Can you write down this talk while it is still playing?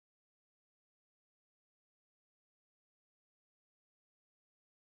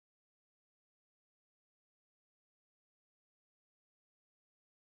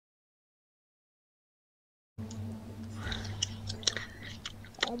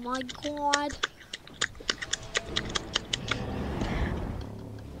Oh my god.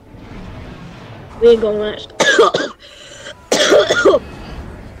 We ain't going last.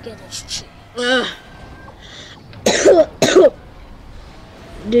 Get his cheeks.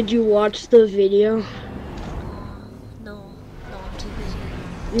 Did you watch the video? No, I'm too busy.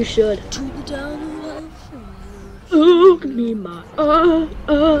 You should. To the down of Ooh, me my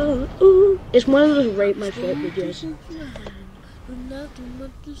ooh. It's one of those rape my foot videos. Nothing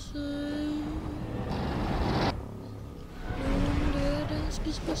but to say.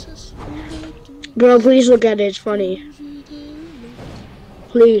 Bro, please look at it. It's funny.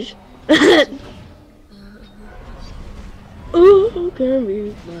 Please. Ooh, can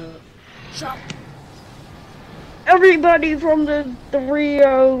we? Shut. Everybody from the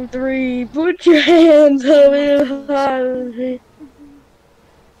 303, put your hands up high.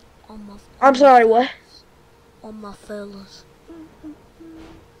 I'm sorry, what? On my fellas.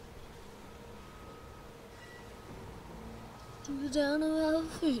 To the down of our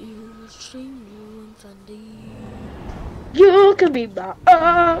feet, sing you infinity. You can be my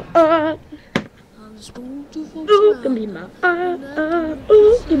I'm supposed to fall ooh, can be my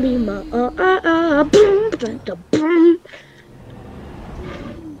ooh, can be my boom, boom.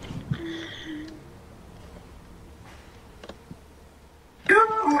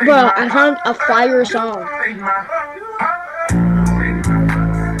 Bro, I found a fire song.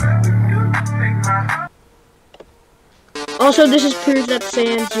 Also, this is proof that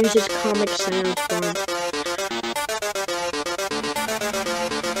Sans uses Comic Sans font.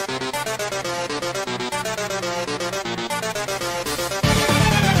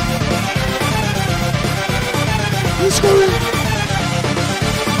 Let's go!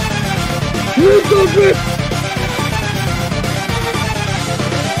 Let's go, bitch!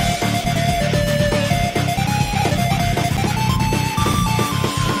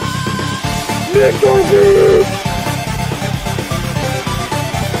 Let's go, bitch!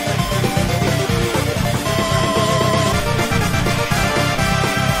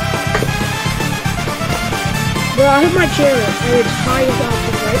 Bro, I hit my chair and it's high as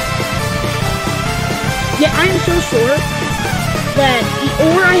option, right? Yeah, I am so short that,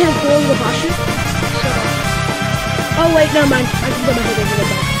 or I have horrible posture. Oh wait, never mind. I can get my head over the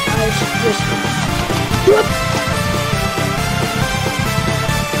back. I was just... Whoop.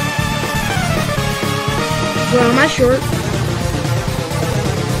 Bro, am I short?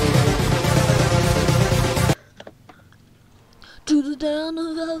 To the down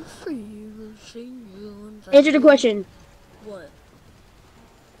of our free, we'll sing you infinity. Answer the question. What?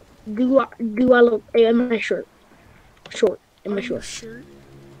 Do I look, am I short? Short. Am I short? Sure?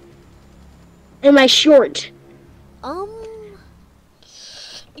 Am I short?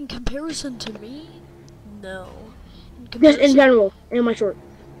 In comparison to me, no. Just in general, am I short?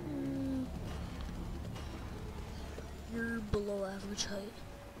 You're below average height.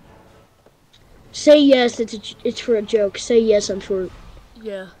 Say yes, it's for a joke. Say yes, I'm short.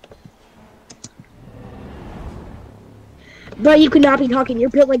 Yeah. But you could not be talking. You're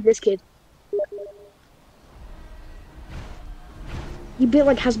built like this kid. You built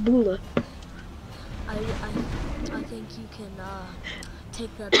like Hasbula. I think you can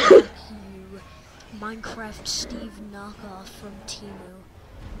take that back, you Minecraft Steve knockoff from Timu.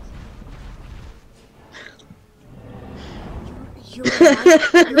 You're a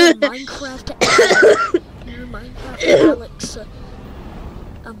Minecraft Alex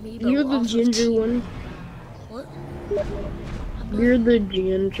amiibo. You're the ginger one. What? You're the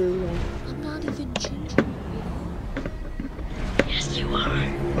ginger one. I'm not even ginger, you know? Yes, you are. No,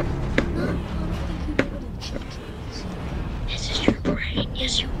 I don't think you know what a ginger is. This is your brain.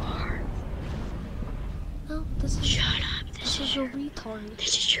 Yes, you are. No, this is... Shut up. This is a retard.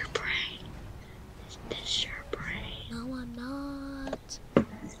 This is your brain. This is your brain. No, I'm not.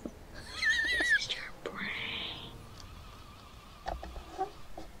 This is your brain.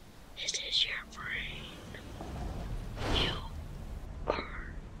 This is your brain. You are.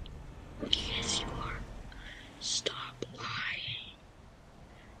 Yes, you are. Stop lying.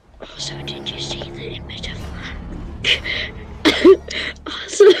 Also, did you see the image of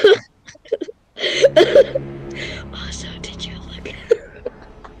Also, did you look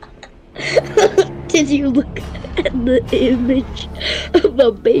did you look at the image of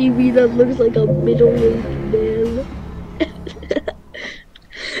a baby that looks like a middle-aged man?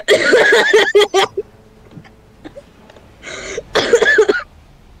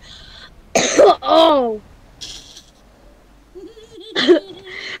 Oh.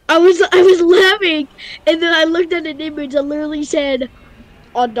 I was laughing, and then I looked at an image that literally said,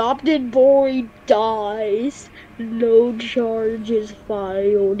 "Adopted boy dies." No charges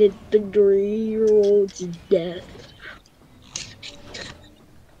filed. It's the 3-year-old's death.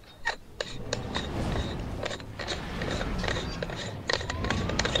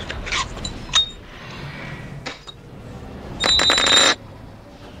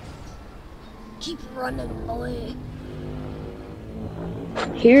 Keep running, boy.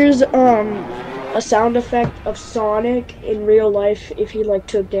 Here's a sound effect of Sonic in real life if he like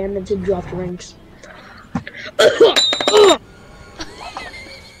took damage and dropped rings.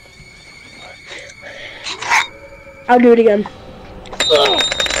 I'll do it again.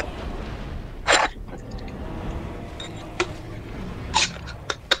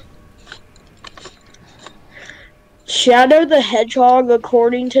 Shadow the Hedgehog,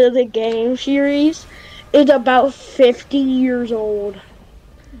 according to the game series, is about 50 years old.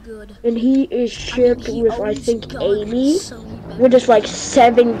 Good. And he is I mean, shipped he with, I always think, guns, Amy, so he better which is be. like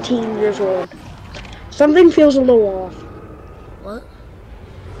 17 years old. Something feels a little off. What?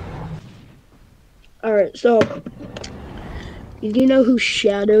 Alright, so, do you know who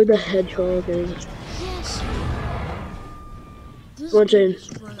Shadow the Hedgehog is? Yes. This What's dude in? is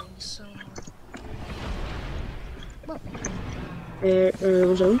running so hard. Well,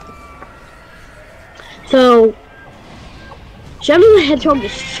 So, Shadow the Hedgehog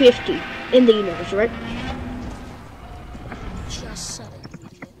is 50 in the universe, right? just said it, you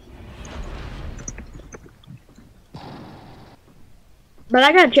idiot. But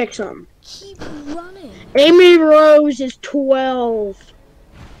I gotta check something. Keep running. Amy Rose is 12.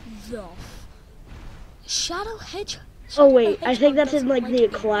 The Shadow Hedgehog. Oh wait, I think that's in like the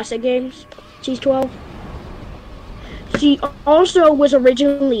classic games. She's 12. She also was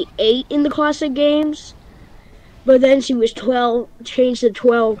originally 8 in the classic games, but then she was 12, changed to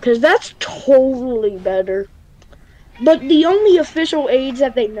 12, because that's totally better. But the only official age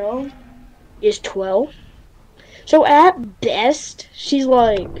that they know is 12. So at best, she's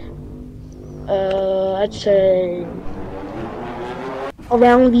like, I'd say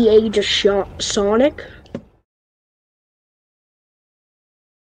around the age of Sonic.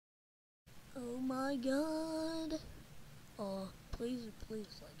 Oh my god. Please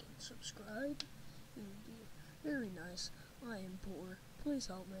like and subscribe. It would be very nice. I am poor. Please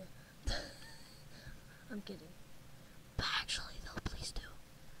help me. I'm kidding. But actually, though, please do.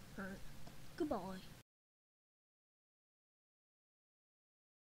 Alright. Goodbye.